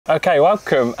Okay,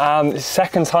 welcome.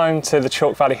 Second time to the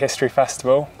Chalk Valley History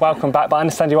Festival. Welcome back, but I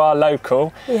understand you are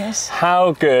local. Yes.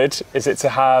 How good is it to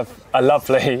have a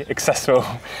lovely, accessible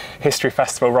history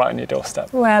festival right on your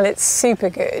doorstep? Well, it's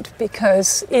super good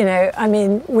because, you know, I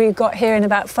mean, we got here in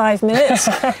about 5 minutes,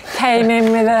 came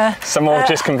in with a... Some more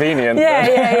just convenient.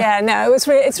 Yeah. No,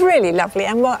 it's really lovely.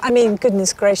 And what, I mean,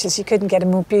 goodness gracious, you couldn't get a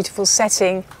more beautiful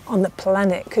setting on the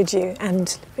planet, could you?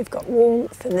 And we've got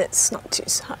warmth and it's not too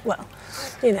hot. Well,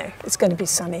 you know, it's going to be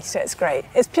sunny, so it's great.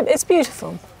 It's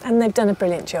beautiful, and they've done a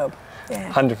brilliant job.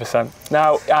 Yeah. 100%.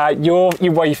 Now,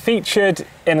 you featured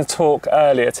in a talk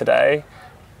earlier today.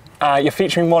 You're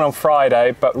featuring one on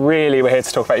Friday, but really we're here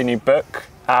to talk about your new book,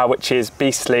 which is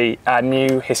Beastly, A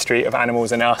New History of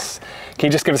Animals and Us. Can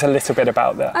you just give us a little bit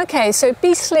about that? Okay, so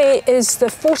Beastly is the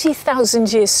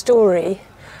 40,000-year story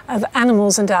of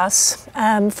animals and us,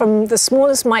 from the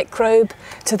smallest microbe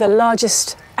to the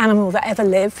largest animal that ever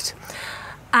lived.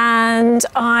 And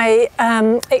I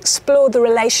explore the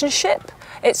relationship.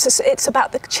 It's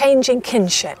about the changing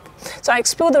kinship. So I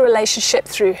explore the relationship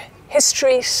through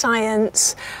history,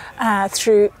 science,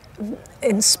 through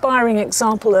inspiring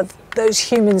example of those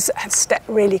humans that have stepped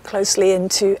really closely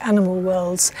into animal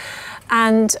worlds.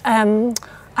 And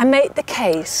I make the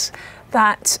case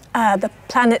that the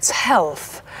planet's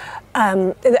health,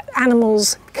 that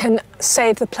animals can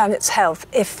save the planet's health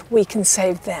if we can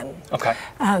save them. Okay.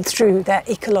 Through their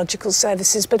ecological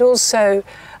services, but also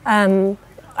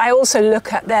I also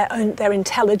look at their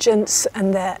intelligence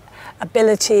and their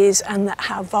abilities and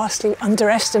how vastly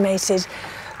underestimated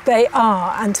they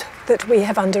are, and that we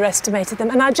have underestimated them.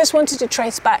 And I just wanted to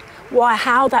trace back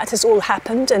how that has all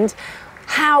happened and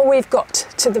how we've got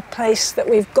to the place that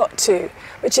we've got to,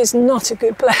 which is not a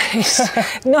good place,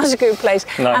 not a good place.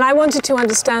 No. And I wanted to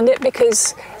understand it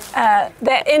because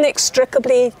they're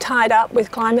inextricably tied up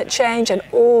with climate change and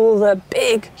all the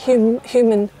big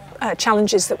human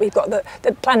challenges that we've got,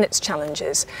 the planet's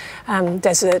challenges,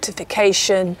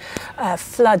 desertification,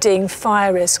 flooding,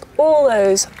 fire risk, all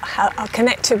those are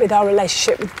connected with our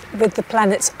relationship with the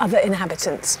planet's other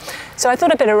inhabitants. So I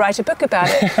thought I'd better write a book about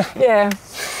it. Yeah.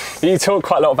 You talk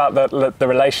quite a lot about the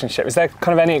relationship. Is there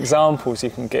kind of any examples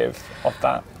you can give of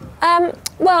that?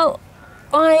 Well,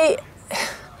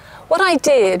 what I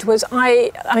did was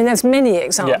I mean, there's many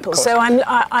examples. Yeah, so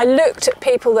I looked at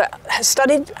people that have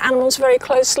studied animals very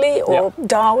closely, or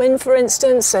Darwin, for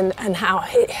instance, and how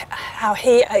he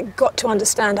got to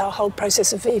understand our whole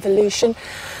process of evolution.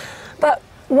 But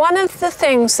one of the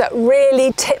things that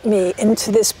really tipped me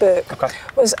into this book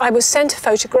was I was sent a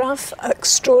photograph, an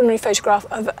extraordinary photograph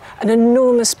of an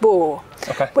enormous boar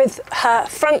with her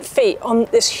front feet on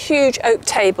this huge oak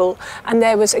table, and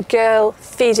there was a girl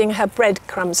feeding her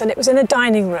breadcrumbs, and it was in a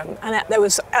dining room, and there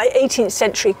was 18th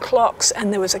century clocks,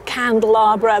 and there was a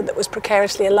candelabra that was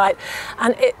precariously alight,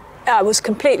 and I was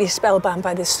completely spellbound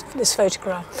by this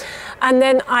photograph. And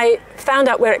then I found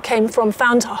out where it came from,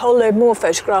 found a whole load more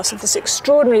photographs of this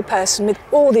extraordinary person with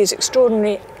all these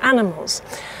extraordinary animals.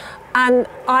 And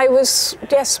I was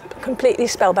just completely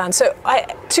spellbound. So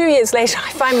 2 years later,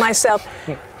 I find myself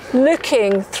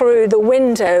looking through the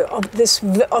window of this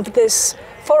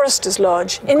forester's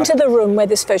lodge into the room where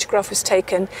this photograph was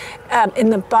taken, in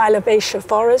the Białowieża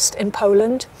forest in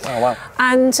Poland. Oh, wow.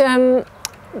 And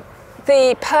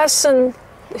the person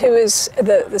who is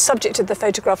the subject of the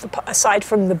photograph, aside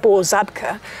from the boar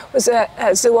Zabka, was a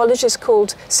zoologist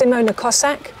called Simona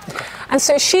Kosak. And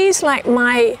so she's like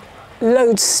my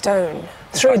lodestone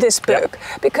through this book,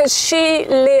 because she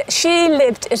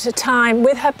lived at a time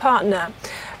with her partner,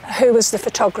 who was the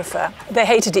photographer. They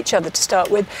hated each other to start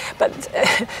with, but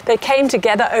they came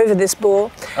together over this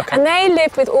boar. And they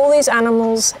lived with all these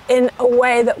animals in a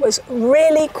way that was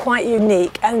really quite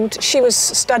unique. And she was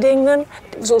studying them.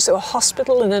 It was also a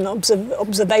hospital and an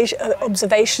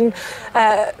observation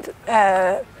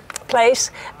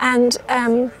place. And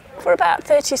for about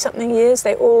 30-something years,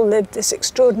 they all lived this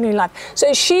extraordinary life.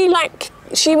 So she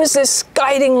was this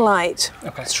guiding light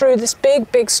through this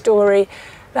big story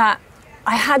that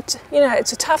I had, you know,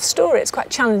 it's a tough story. It's quite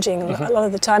challenging a lot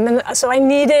of the time. And so I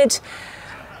needed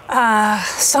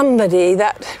somebody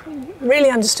that really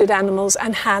understood animals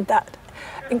and had that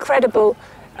incredible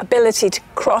ability to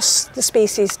cross the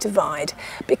species divide,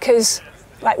 because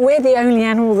we're the only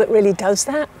animal that really does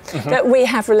that, that we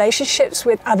have relationships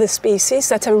with other species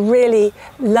that are really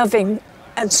loving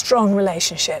and strong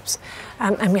relationships.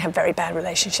 And we have very bad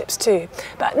relationships too.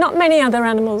 But not many other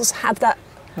animals have that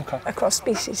across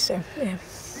species, so yeah.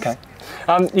 Okay.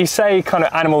 You say kind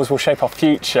of animals will shape our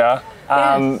future.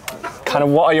 Kind kind of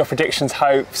what are your predictions,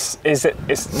 hopes?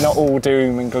 It's not all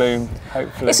doom and gloom,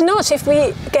 hopefully? It's not if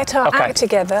we get our act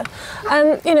together.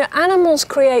 You know, animals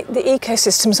create the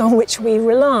ecosystems on which we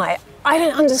rely. I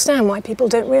don't understand why people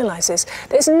don't realise this.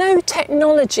 There's no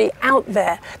technology out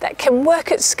there that can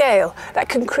work at scale, that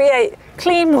can create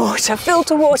clean water,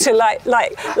 filter water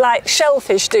like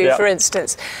shellfish do, for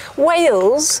instance.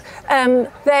 Whales,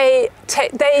 they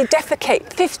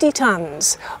defecate 50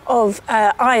 tonnes of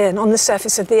iron on the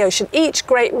surface of the ocean, each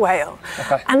great whale.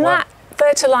 And that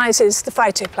fertilises the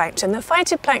phytoplankton. The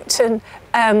phytoplankton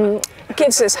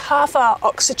gives us half our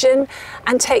oxygen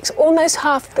and takes almost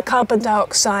half the carbon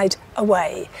dioxide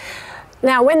away.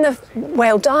 Now, when the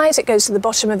whale dies, it goes to the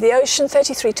bottom of the ocean,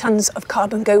 33 tonnes of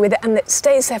carbon go with it, and it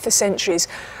stays there for centuries.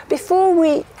 Before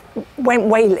we went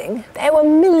whaling, there were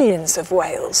millions of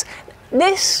whales.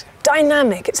 This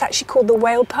dynamic, it's actually called the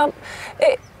whale pump,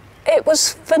 it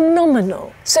was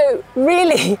phenomenal. So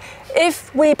really,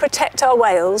 if we protect our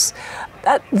whales,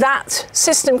 that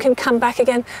system can come back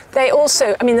again. They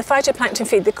also, I mean, the phytoplankton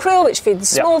feed the krill, which feed the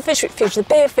small fish, which feeds the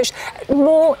bigger fish.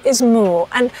 More is more.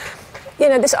 And, you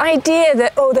know, this idea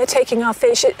that, oh, they're taking our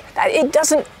fish, it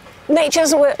doesn't, nature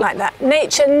doesn't work like that.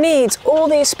 Nature needs all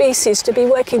these species to be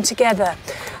working together.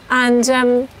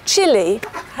 And Chile,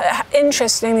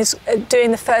 interesting, is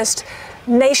doing the first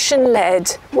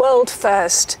nation-led,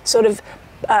 world-first sort of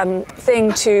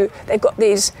thing they've got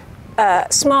these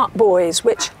smart buoys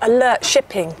which alert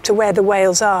shipping to where the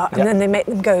whales are, and then they make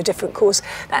them go a different course.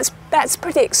 That's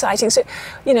pretty exciting. So,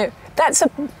 you know,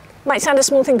 might sound a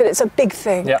small thing, but it's a big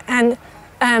thing.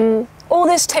 And all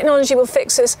this technology will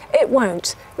fix us. It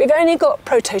won't. We've only got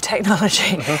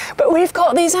proto-technology, but we've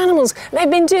got these animals. They've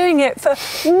been doing it for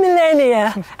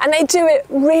millennia, and they do it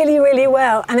really, really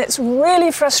well. And it's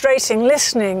really frustrating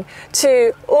listening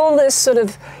to all this sort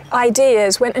of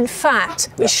ideas when, in fact,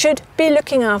 we should be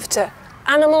looking after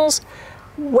animals,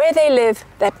 where they live,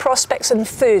 their prospects and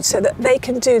food, so that they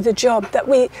can do the job that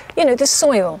we, you know, the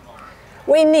soil.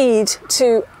 We need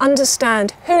to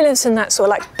understand who lives in that soil,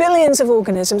 like billions of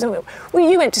organisms. Well,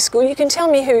 you went to school, you can tell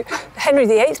me who Henry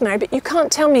VIII married, but you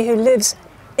can't tell me who lives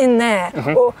in there.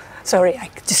 Or, sorry, I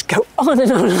could just go on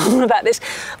and on and on about this,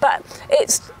 but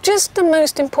it's just the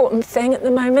most important thing at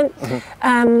the moment.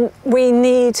 We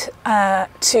need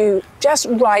to just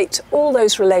write all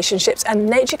those relationships, and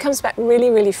nature comes back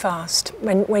really, really fast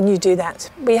when you do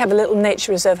that. We have a little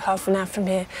nature reserve half an hour from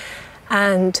here,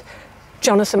 and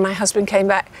Jonathan, my husband, came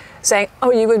back saying, oh,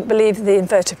 you wouldn't believe the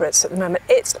invertebrates at the moment.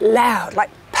 It's loud,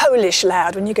 like Polish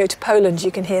loud. When you go to Poland,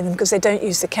 you can hear them because they don't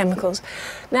use the chemicals.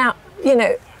 Now, you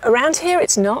know, around here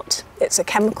it's not. It's a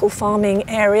chemical farming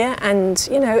area, and,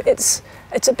 you know, it's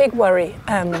a big worry,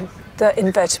 the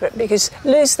invertebrate, because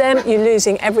lose them, you're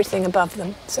losing everything above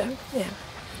them. So, yeah.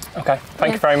 Okay,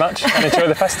 thank you very much, and enjoy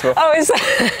the festival.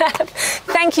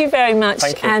 Thank you very much.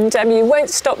 Thank you. And you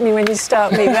won't stop me when you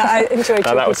start me, but I enjoyed talking to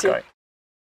you. That was great.